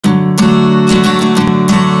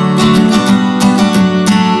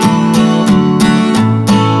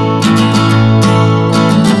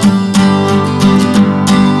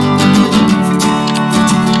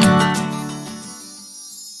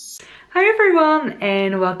everyone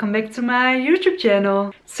and welcome back to my YouTube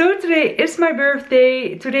channel. So today is my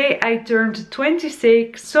birthday. Today I turned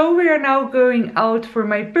 26, so we are now going out for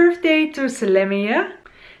my birthday to Selimiye.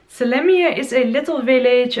 Selimiye is a little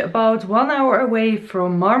village about 1 hour away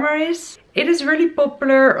from Marmaris. It is really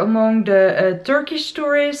popular among the Turkish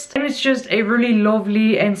tourists, and it's just a really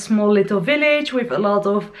lovely and small little village with a lot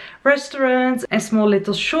of restaurants and small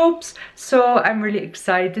little shops, so I'm really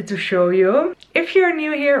excited to show you. If you're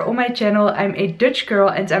new here on my channel, I'm a Dutch girl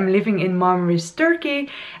and I'm living in Marmaris, Turkey,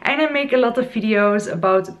 and I make a lot of videos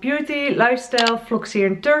about beauty, lifestyle, vlogs here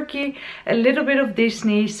in Turkey, a little bit of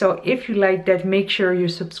Disney, so if you like that, make sure you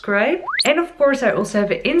subscribe. And of course I also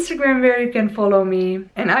have an Instagram where you can follow me.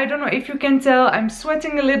 And I don't know if you can tell, I'm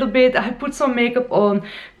sweating a little bit. I put some makeup on,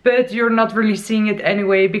 but you're not really seeing it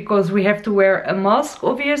anyway because we have to wear a mask,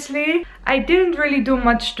 obviously. I didn't really do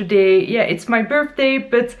much today. Yeah, it's my birthday,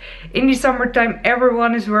 but in the summertime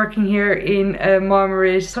everyone is working here in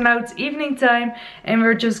Marmaris. So now it's evening time and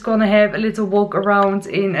we're just gonna have a little walk around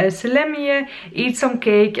in Selimiye, eat some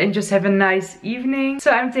cake and just have a nice evening.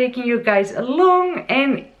 So I'm taking you guys along,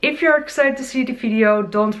 and if you're excited to see the video,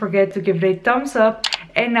 don't forget to give it a thumbs up.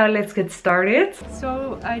 And now let's get started.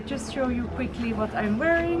 So I just show you quickly what I'm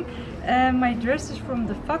wearing. My dress is from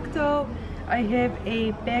De Facto. I have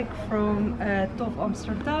a bag from Top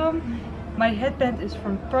Amsterdam. My headband is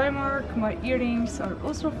from Primark. My earrings are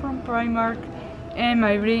also from Primark. And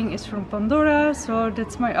my ring is from Pandora. So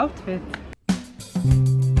that's my outfit.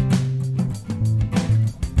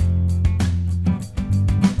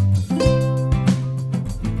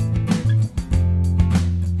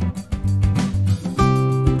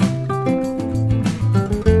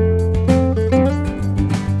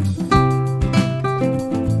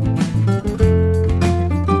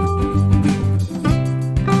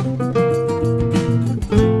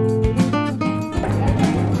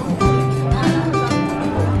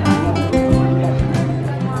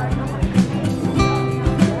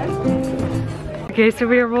 Okay, so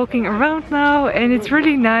we are walking around now and it's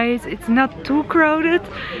really nice. It's not too crowded.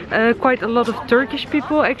 Quite a lot of Turkish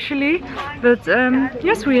people actually. But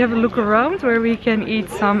yes, we have a look around where we can eat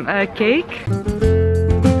some cake.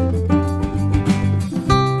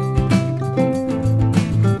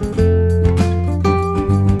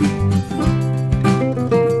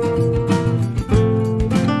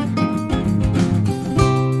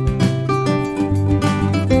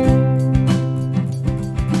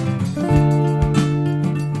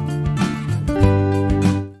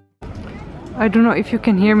 I don't know if you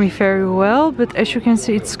can hear me very well, but as you can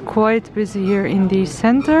see, it's quite busy here in the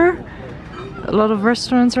center. A lot of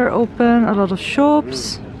restaurants are open, a lot of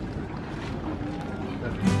shops.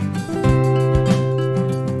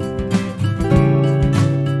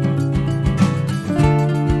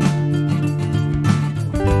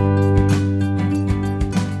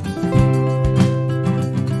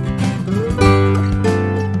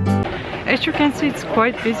 As you can see, it's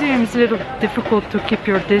quite busy and it's a little difficult to keep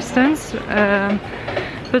your distance.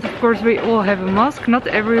 But of course we all have a mask. Not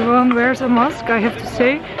everyone wears a mask, I have to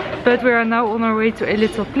say. But we are now on our way to a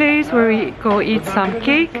little place where we go eat some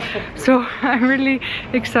cake. So I'm really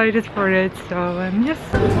excited for it. So yes.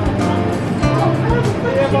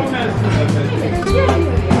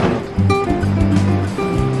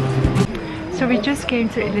 So we just came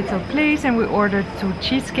to a little place and we ordered 2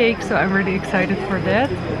 cheesecakes, so I'm really excited for that.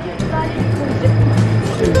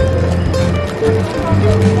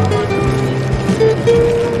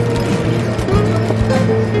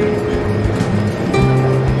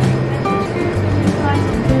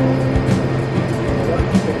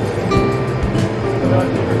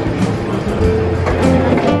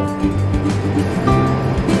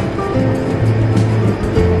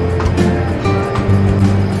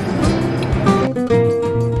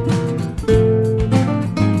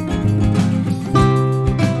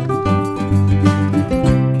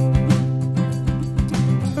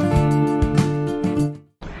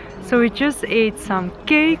 So we just ate some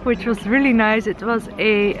cake, which was really nice. It was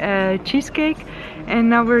a cheesecake, and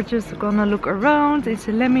now we're just gonna look around in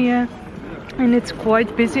Selimiye, and it's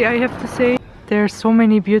quite busy, I have to say. There are so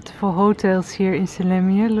many beautiful hotels here in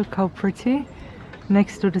Selimiye. Look how pretty,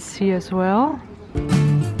 next to the sea as well.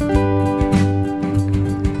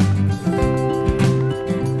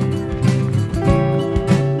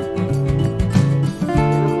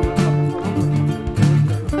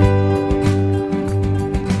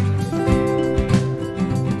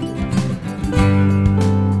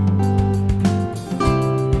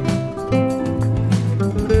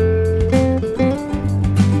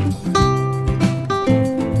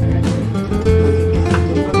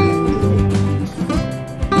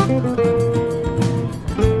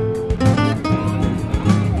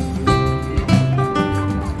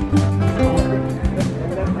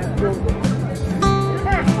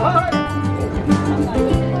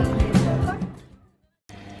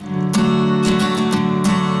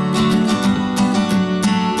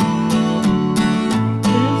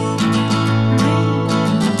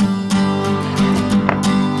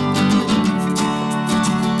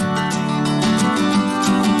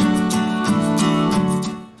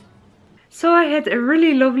 a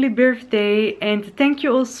really lovely birthday, and thank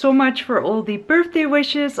you all so much for all the birthday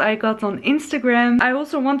wishes I got on Instagram. I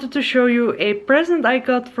also wanted to show you a present I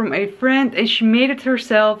got from a friend, and she made it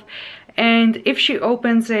herself. And if she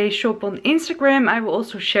opens a shop on Instagram, I will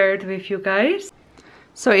also share it with you guys.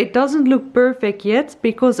 So it doesn't look perfect yet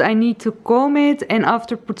because I need to comb it and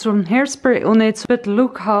after put some hairspray on it. But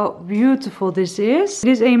look how beautiful this is. It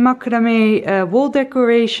is a macrame wall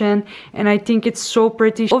decoration and I think it's so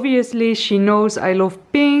pretty. Obviously she knows I love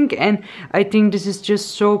pink and I think this is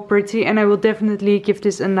just so pretty, and I will definitely give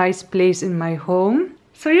this a nice place in my home.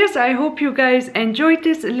 So yes, I hope you guys enjoyed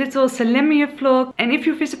this little Selimiye vlog. And if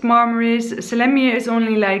you visit Marmaris, Selimiye is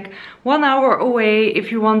only like 1 hour away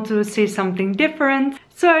if you want to see something different.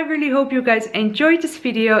 So I really hope you guys enjoyed this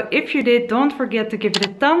video. If you did, don't forget to give it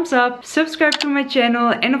a thumbs up, subscribe to my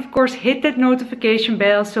channel, and of course hit that notification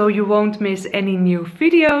bell so you won't miss any new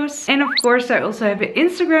videos. And of course I also have an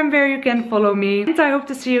Instagram where you can follow me. And I hope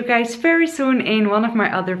to see you guys very soon in one of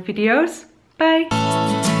my other videos.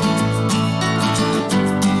 Bye!